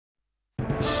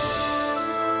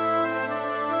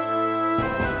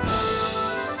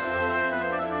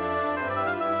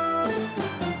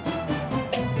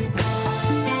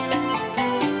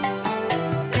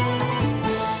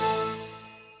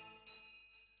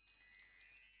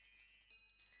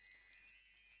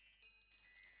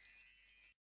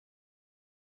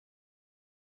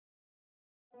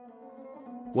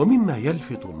ومما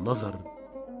يلفت النظر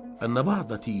أن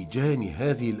بعض تيجان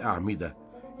هذه الأعمدة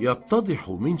يتضح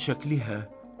من شكلها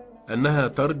أنها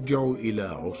ترجع إلى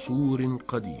عصور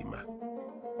قديمة.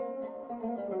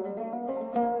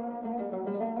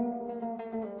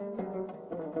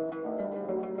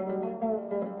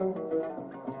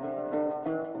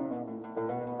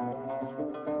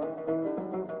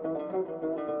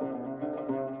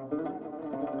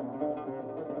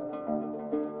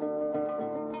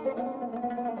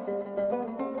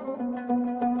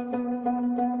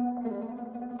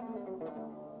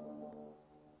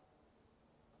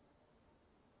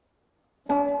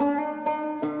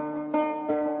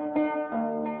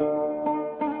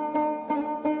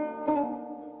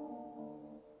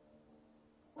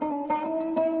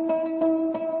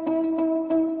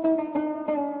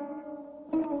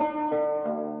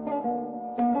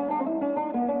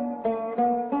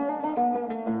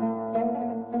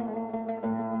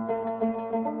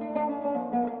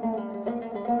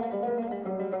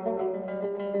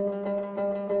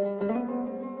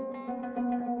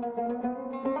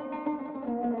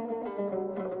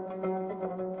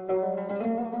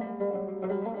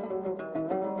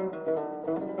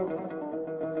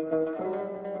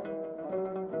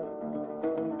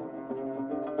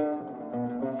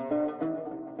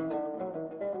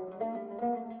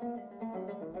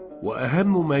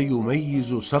 وأهم ما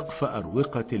يميز سقف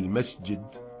أروقة المسجد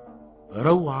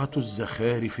روعة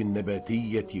الزخارف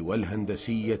النباتية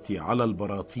والهندسية على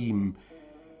البراطيم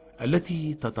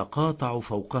التي تتقاطع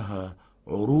فوقها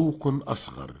عروق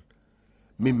أصغر،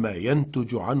 مما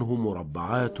ينتج عنه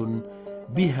مربعات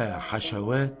بها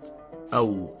حشوات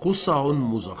أو قصع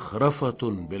مزخرفة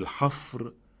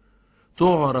بالحفر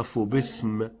تعرف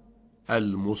باسم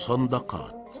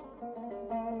المصندقات.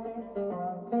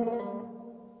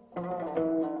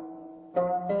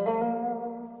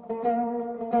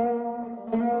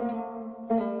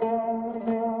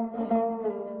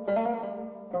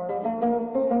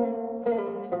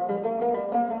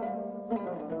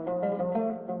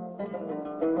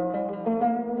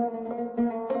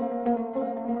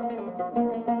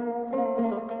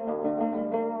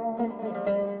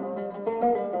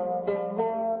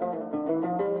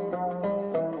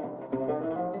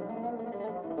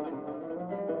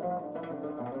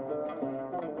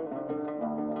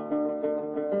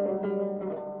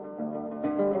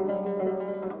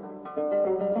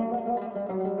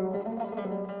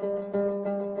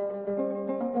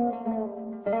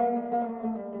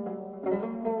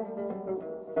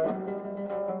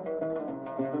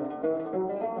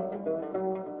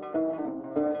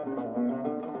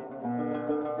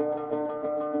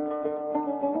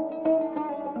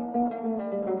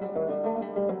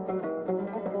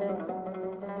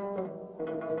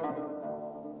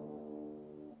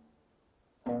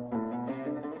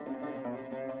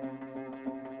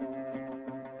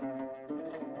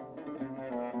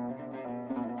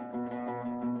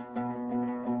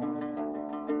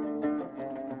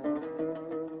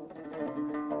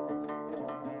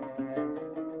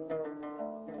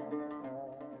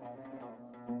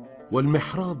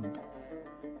 والمحراب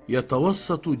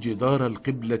يتوسط جدار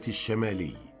القبلة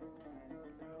الشمالي،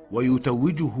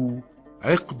 ويتوجه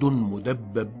عقد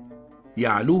مدبب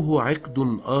يعلوه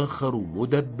عقد آخر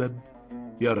مدبب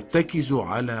يرتكز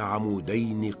على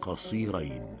عمودين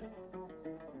قصيرين.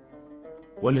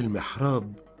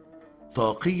 وللمحراب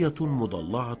طاقية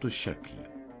مضلعة الشكل،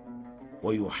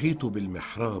 ويحيط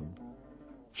بالمحراب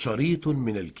شريط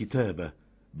من الكتابة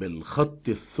بالخط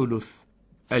الثلث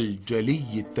الجلي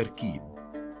التركيب،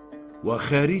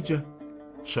 وخارجه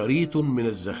شريط من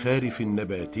الزخارف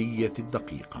النباتية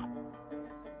الدقيقة.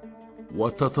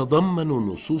 وتتضمن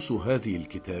نصوص هذه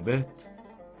الكتابات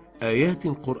آيات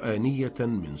قرآنية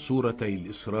من سورتي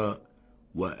الإسراء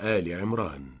وآل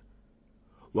عمران،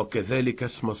 وكذلك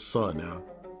اسم الصانع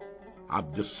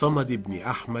عبد الصمد بن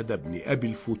أحمد بن أبي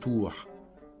الفتوح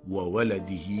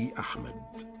وولده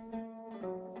أحمد.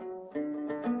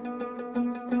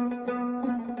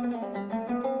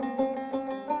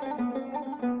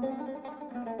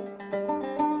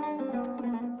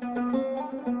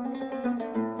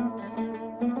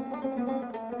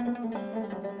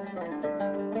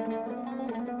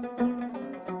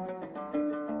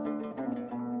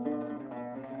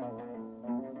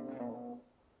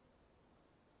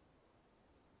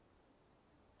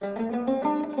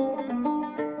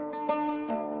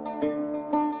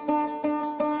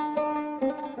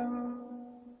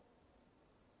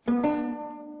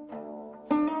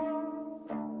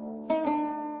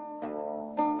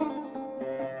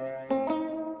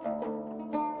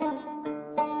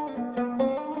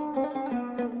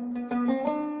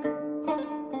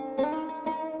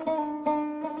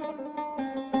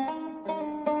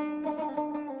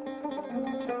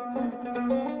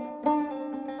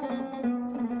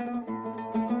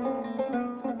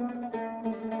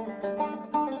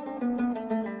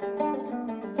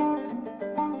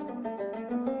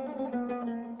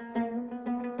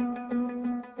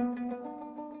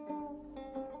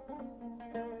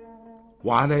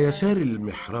 وعلى يسار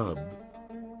المحراب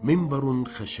منبر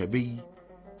خشبي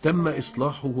تم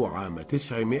إصلاحه عام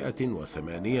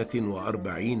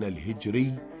 948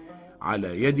 الهجري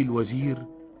على يد الوزير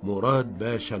مراد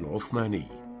باشا العثماني،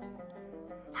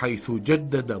 حيث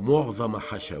جدد معظم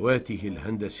حشواته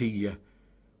الهندسية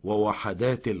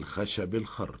ووحدات الخشب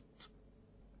الخرط.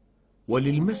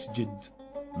 وللمسجد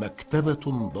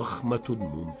مكتبة ضخمة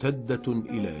ممتدة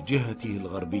إلى جهته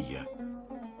الغربية.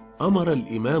 أمر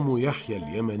الإمام يحيى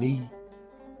اليمني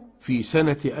في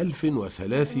سنة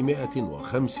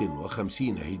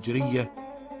 1355 هجرية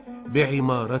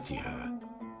بعمارتها،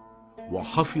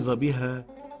 وحفظ بها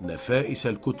نفائس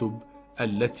الكتب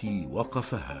التي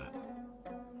وقفها،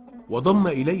 وضم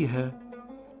إليها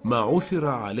ما عثر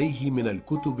عليه من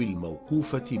الكتب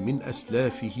الموقوفة من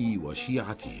أسلافه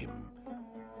وشيعتهم،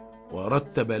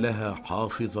 ورتب لها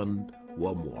حافظا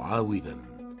ومعاونا.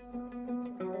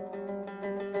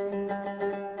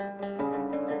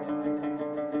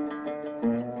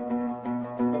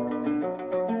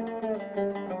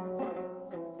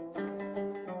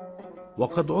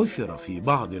 وقد عثر في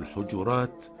بعض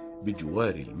الحجرات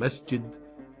بجوار المسجد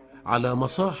على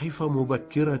مصاحف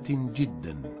مبكرة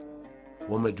جدا،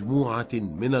 ومجموعة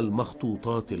من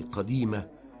المخطوطات القديمة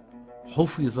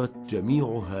حفظت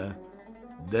جميعها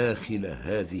داخل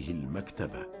هذه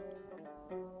المكتبة.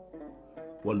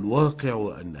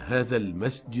 والواقع أن هذا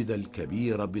المسجد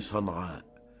الكبير بصنعاء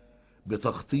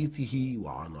بتخطيطه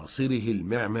وعناصره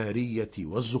المعمارية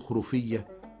والزخرفية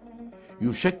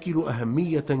يشكل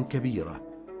أهمية كبيرة،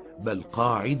 بل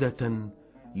قاعدة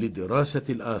لدراسة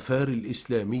الآثار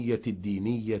الإسلامية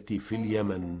الدينية في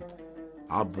اليمن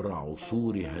عبر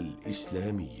عصورها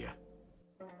الإسلامية.